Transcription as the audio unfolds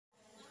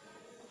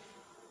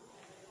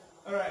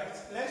Alright,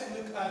 let's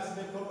look at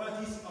the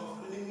properties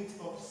of limit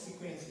of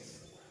sequences.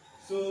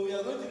 So we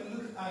are going to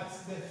look at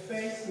the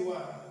first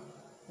one,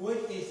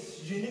 which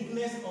is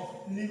uniqueness of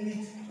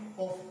limit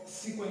of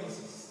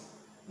sequences.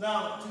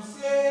 Now, to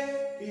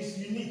say it's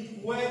unique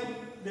when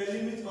the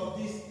limit of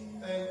this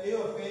a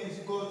of n is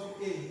equal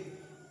to a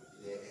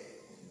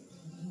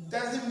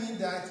doesn't mean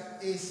that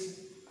it's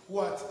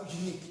what?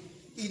 Unique.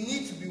 It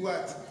needs to be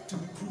what? To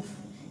be proved.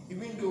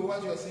 Even though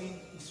what you are saying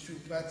is true,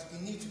 but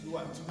it needs to be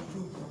what? To be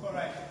proved.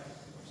 Alright.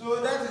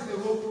 So that is the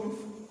whole proof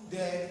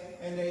there,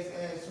 and there is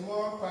a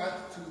small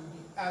part to be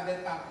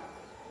added up.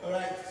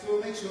 Alright, so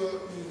make sure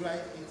you write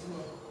it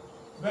well.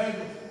 Very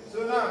good.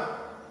 So now,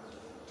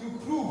 to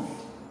prove,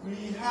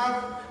 we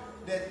have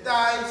the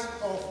types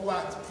of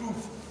what?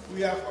 Proof.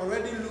 We have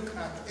already looked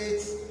at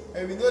it,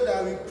 and we know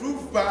that we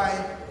prove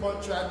by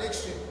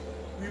contradiction,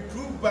 we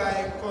prove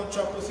by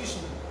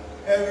contraposition,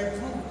 and we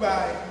prove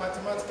by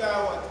mathematical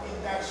what?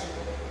 Induction.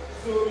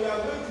 So we are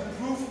going to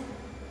prove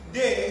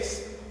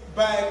this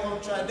by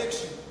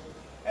contradiction.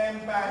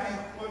 And by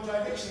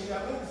contradiction, we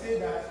are going to say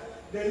that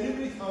the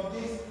limit of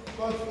this is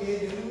equal to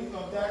a, the limit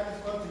of that is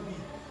equal to b,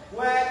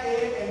 where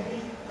a and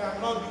b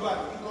cannot be what?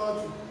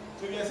 Equal to.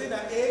 So we are saying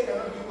that a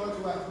cannot be equal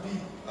to what? B.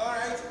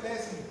 Alright,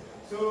 let's see.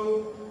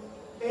 So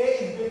a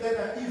is greater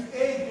than, if a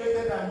is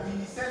greater than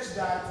b such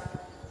that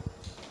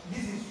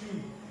this is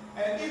true.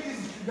 And if this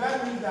is true,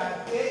 that means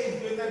that a is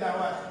greater than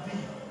what? B.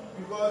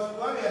 Because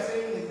what we are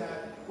saying is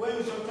that when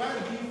you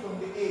subtract b from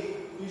the a,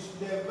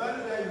 the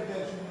value that you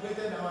get should be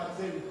greater than what?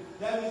 0.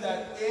 That means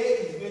that a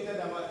is greater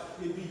than what?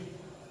 The b.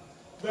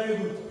 Very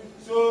good.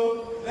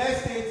 So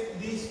let's take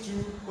these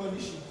two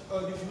conditions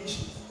or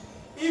definitions.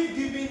 If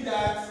given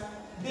that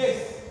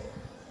this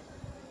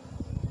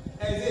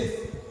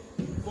exists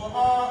for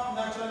all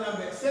natural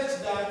numbers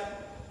such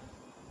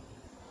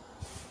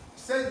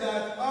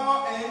that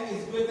all n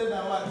is greater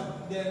than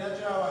what? The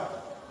natural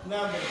what?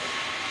 Number,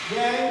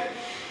 then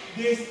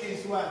this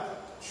is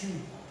what? True.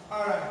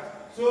 Alright.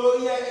 So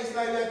here it's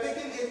like we are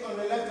taking it on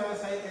the left hand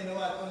side and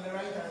what? On the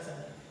right hand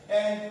side.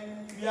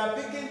 And we are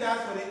picking that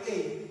for the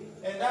A.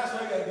 And that's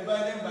why we are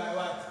dividing by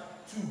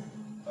what? 2.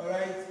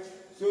 Alright?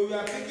 So we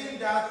are picking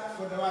that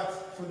for the what?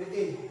 For the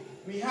A.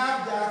 We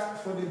have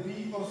that for the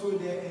B also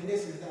there, and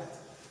this is that.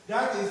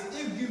 That is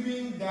if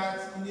given that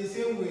in the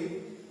same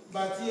way,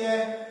 but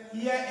here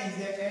is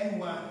the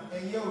N1,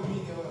 and here will be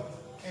the what?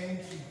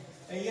 N2.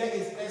 And here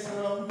is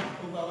epsilon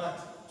over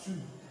what? 2.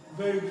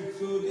 Very good.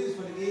 So this is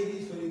for the A,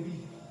 this is for the B.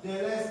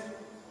 Then let's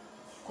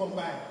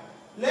combine.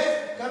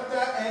 Let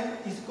capital N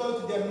is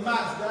equal to the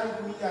mass.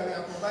 That means that we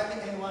are combining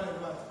N1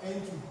 and what?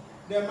 N2.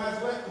 The mass,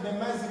 the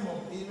maximum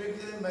is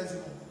representing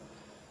maximum.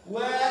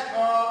 Where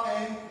all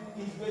N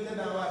is greater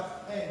than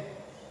what? N.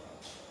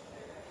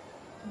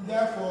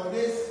 Therefore,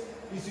 this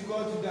is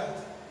equal to that.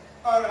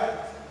 Alright.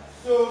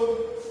 So,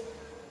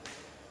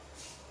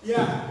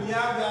 yeah, we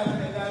have that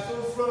and that.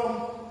 So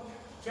from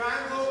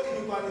triangle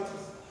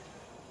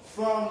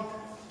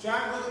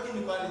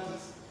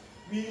inequalities,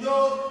 we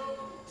know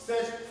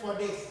search for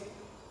this.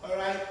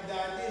 Alright,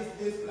 that is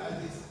this plus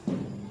this.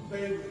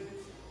 Very good.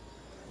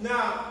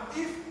 Now,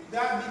 if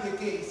that be the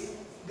case,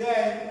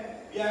 then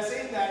we are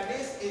saying that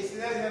this is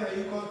less than or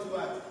equal to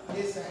what?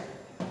 This side.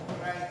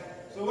 Alright.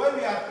 So when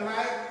we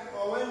apply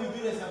or when we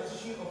do the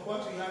substitution of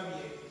what we have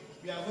here,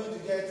 we are going to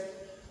get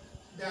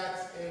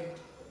that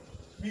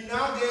we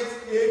now get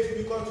A to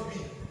be equal to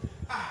B.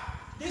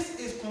 This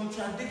is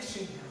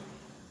contradiction.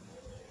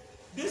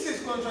 This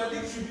is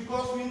contradictory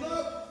because we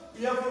know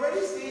we have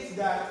already stated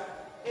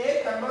that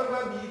A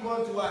cannot be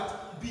equal to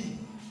what? B.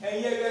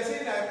 And here we are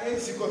saying that A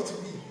is equal to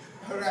B.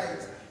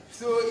 Alright.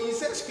 So in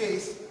such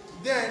case,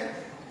 then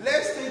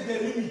let's take the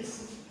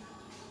limits.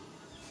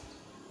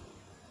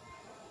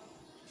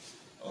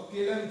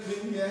 Okay, let me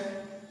plane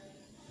here.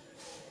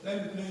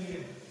 Let me plane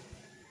here.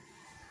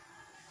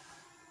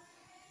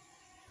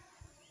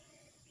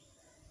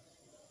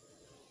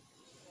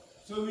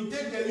 So we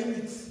take the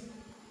limits.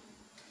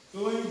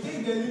 So when we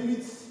take the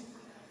limits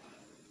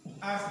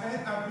as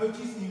n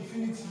approaches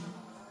infinity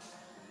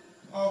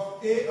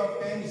of a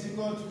of n is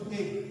equal to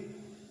a,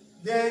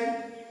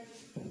 then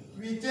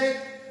we take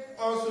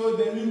also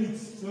the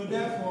limits. So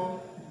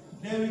therefore,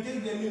 then we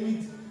take the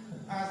limit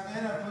as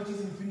n approaches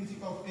infinity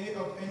of a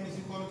of n is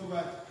equal to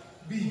what?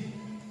 B.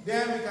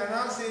 Then we can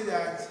now say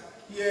that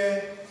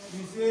here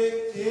we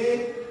say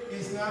a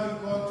is now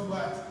equal to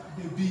what?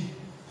 The b.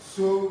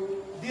 So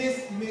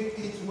this makes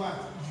it what?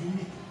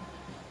 Unique.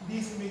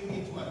 This makes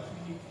it what?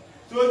 Unique.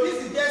 So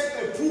this is just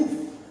a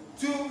proof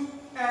to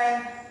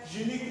a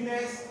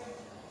uniqueness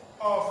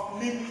of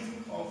limit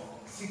of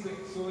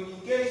sequence. So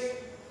in case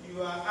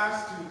you are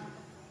asked to,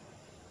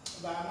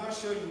 but I'm not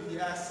sure you'll be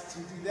asked to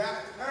do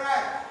that.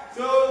 Alright,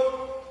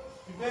 so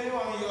depending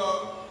on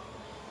your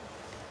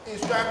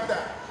instructor,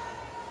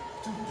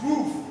 to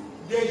prove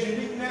the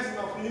uniqueness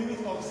of limit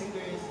of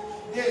sequence,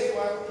 this is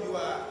what you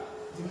are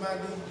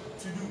demanding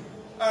to do.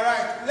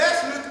 Alright,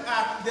 let's look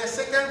at the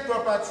second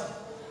property,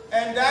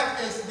 and that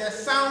is the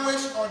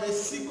sandwich or the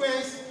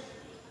sequence,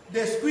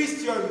 the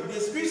squeeze theorem. The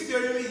squeeze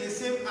theorem is the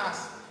same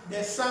as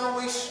the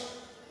sandwich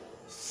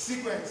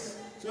sequence.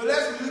 So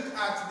let's look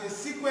at the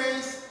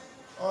sequence,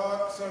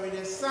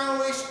 the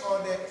sandwich or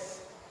the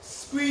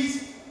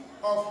squeeze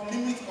of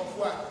limit of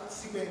what?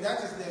 Sequence.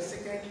 That is the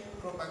second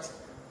property.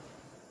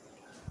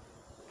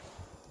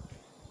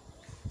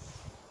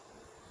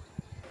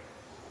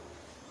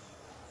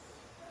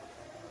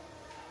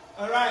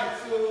 Alright,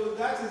 so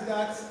that is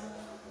that.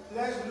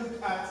 Let's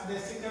look at the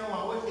second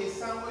one, which is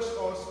sandwich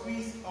or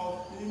squeeze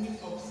of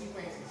limit of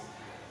sequences.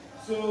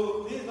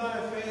 So this is not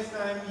the first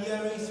time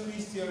hearing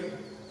squeeze theory.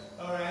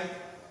 Alright?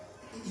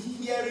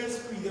 Hearing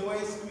squeeze, the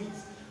word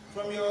squeeze.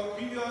 From your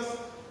previous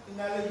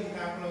knowledge in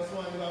calculus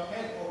 1, you have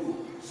heard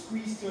of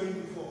squeeze theory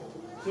before.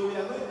 So we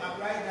are going to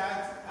apply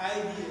that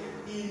idea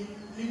in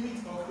limit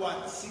of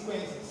what?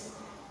 Sequences.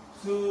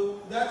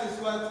 So that is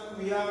what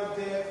we have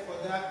there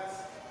for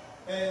that.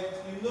 And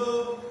you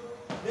know,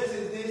 this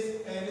is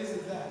this and this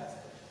is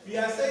that. We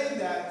are saying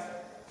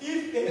that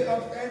if A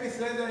of n is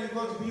less than or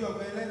equal to B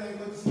of n, less than or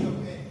equal to C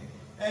of n,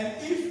 and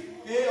if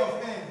A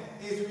of n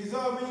is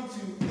resolving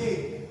to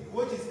A,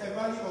 which is a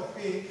value of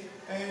A,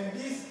 and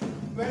this,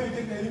 when you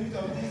take the limit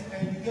of this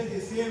and you get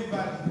the same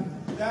value,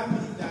 that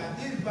means that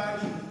this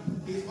value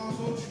is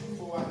also true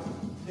for what?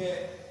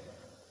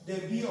 The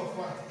B of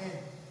what? N.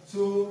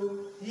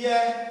 So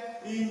here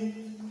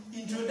in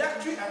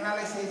introductory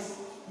analysis,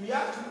 we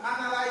have to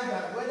analyze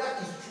that whether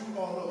it's true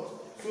or not.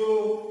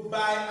 So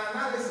by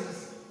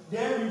analysis,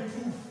 then we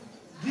prove,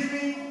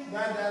 giving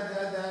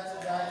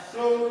that.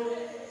 So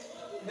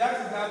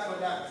that is that for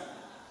that.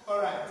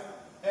 Alright.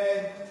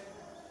 And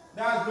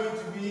that's going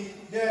to be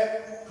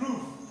the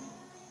proof.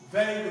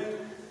 Very good.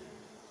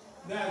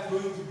 That's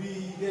going to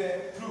be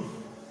the proof.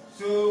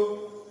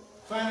 So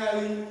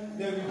finally,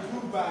 then we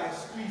prove by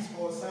squeeze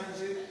or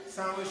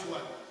sandwich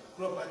what?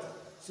 Property.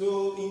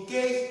 So in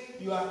case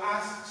you are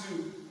asked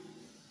to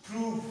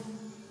prove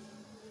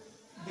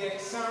the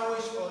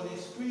sandwich or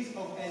the squeeze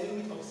of a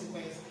limit of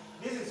sequence,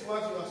 this is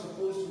what you are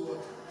supposed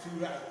to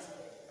write.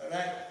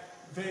 Alright?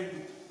 Very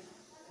good.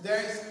 There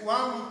is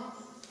one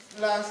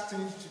last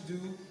thing to do,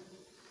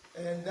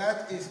 and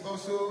that is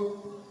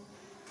also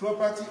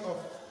property of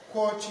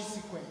Cauchy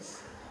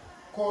sequence.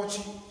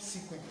 Cauchy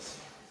sequence.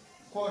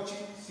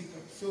 Cauchy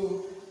sequence.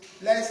 So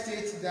let's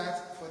state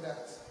that for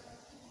that.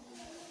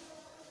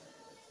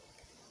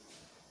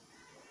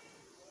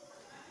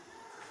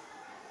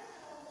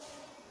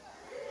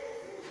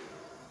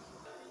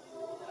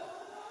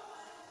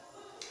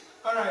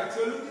 Alright,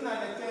 so looking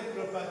at the third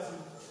property,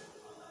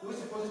 we're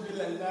supposed to be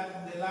like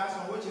that, the last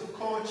one, which is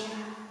Cauchy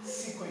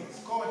sequence.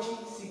 Cauchy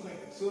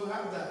sequence. So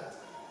have that.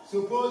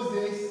 Suppose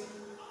this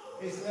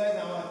is less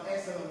than what?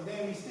 Epsilon.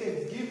 Then we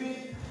state,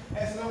 given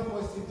epsilon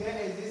positive,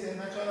 there exists a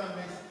natural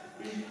number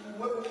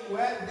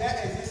where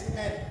there exists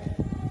n,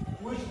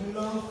 which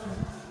belongs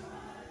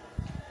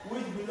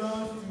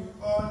to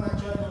all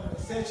natural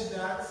numbers, such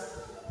that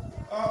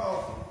all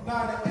of,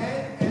 now the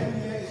n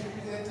here is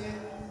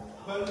representing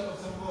value of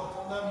some what?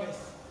 Numbers,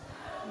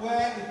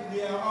 where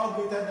they are all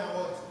greater than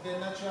what? The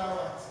natural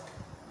what?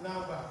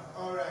 Number.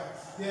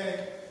 Alright,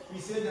 then we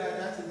say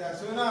that is that.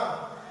 So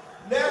now,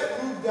 let's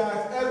prove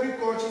that every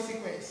Cauchy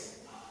sequence,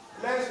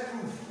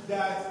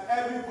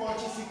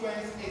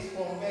 is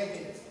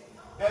convergent.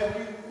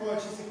 Every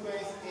Cauchy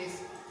sequence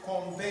is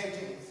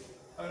convergent.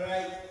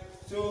 Alright,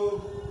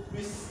 so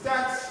we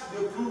start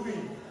the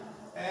proving.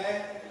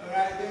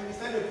 Alright, then we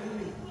start the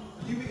proving.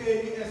 Give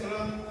any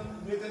epsilon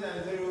greater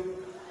than 0,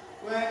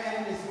 where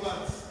n is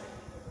what?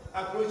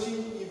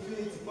 Approaching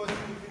infinity,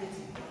 positive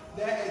infinity.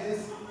 There is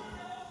this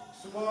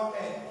small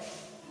n.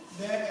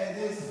 There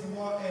is this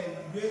small n,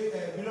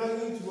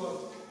 belonging to what?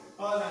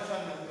 All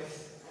natural numbers.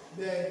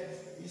 Then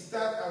we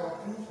start our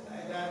proof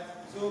like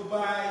that. So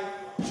by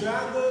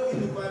triangle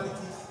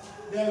inequalities,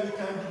 then we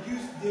can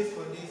deduce this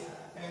for this,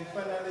 and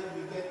finally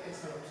we get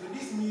epsilon. So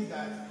this means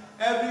that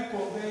every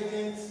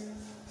convergent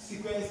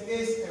sequence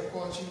is a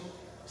Cauchy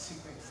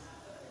sequence.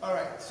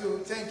 Alright, so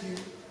thank you.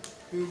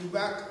 We will be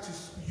back to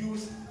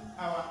use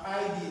our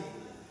idea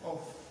of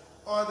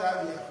all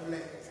that we have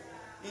learned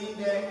in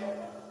the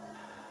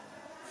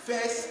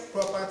first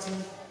property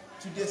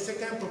to the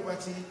second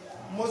property,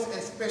 most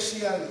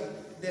especially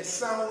the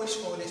sandwich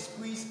or the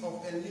squeeze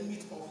of a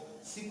limit of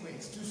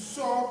sequence, to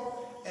solve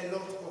a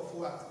lot of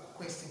what?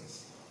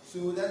 Questions.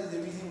 So that is the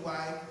reason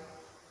why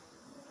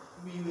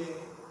we were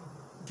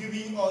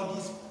giving all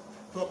these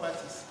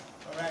properties.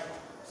 Alright.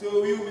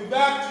 So we will be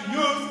back to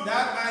use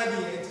that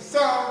idea to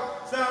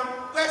solve some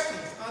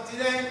questions. Until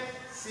then,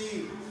 see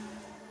you.